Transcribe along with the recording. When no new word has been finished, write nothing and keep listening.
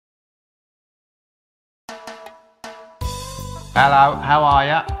Hello, how are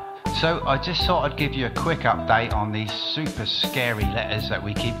ya? So I just thought I'd give you a quick update on these super scary letters that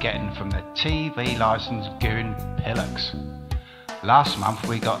we keep getting from the TV licensed goon Pillocks. Last month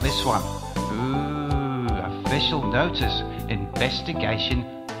we got this one. Ooh, official notice, investigation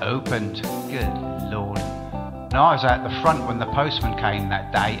opened. Good Lord. Now I was at the front when the postman came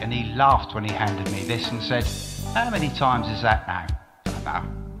that day and he laughed when he handed me this and said, "How many times is that now?" I don't know.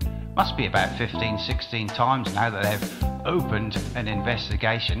 Must be about 15, 16 times now that they've opened an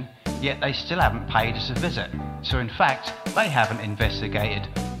investigation, yet they still haven't paid us a visit. So in fact, they haven't investigated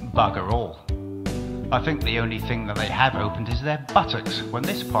bugger all. I think the only thing that they have opened is their buttocks when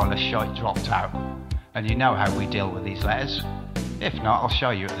this pile of shite dropped out. And you know how we deal with these letters. If not, I'll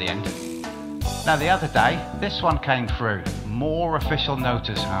show you at the end. Now the other day, this one came through. More official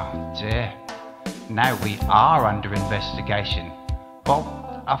notice. Oh dear. Now we are under investigation. Well,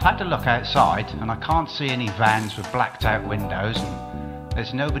 I've had to look outside and I can't see any vans with blacked out windows and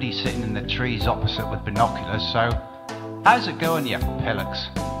there's nobody sitting in the trees opposite with binoculars, so how's it going, you Pillocks?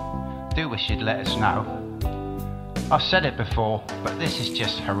 Do wish you'd let us know. I've said it before, but this is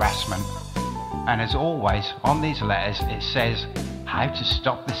just harassment. And as always, on these letters it says how to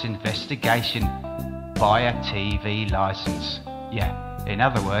stop this investigation, buy a TV licence. Yeah, in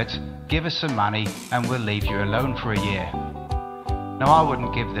other words, give us some money and we'll leave you alone for a year. Now I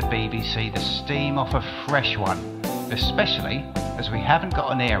wouldn't give the BBC the steam off a fresh one, especially as we haven't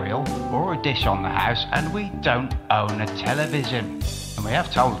got an aerial or a dish on the house and we don't own a television. And we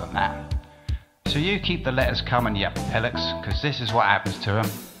have told them that. So you keep the letters coming, you Pillocks, because this is what happens to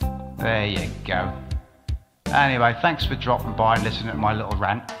them. There you go. Anyway, thanks for dropping by and listening to my little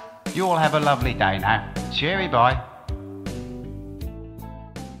rant. You all have a lovely day now. Cheery bye.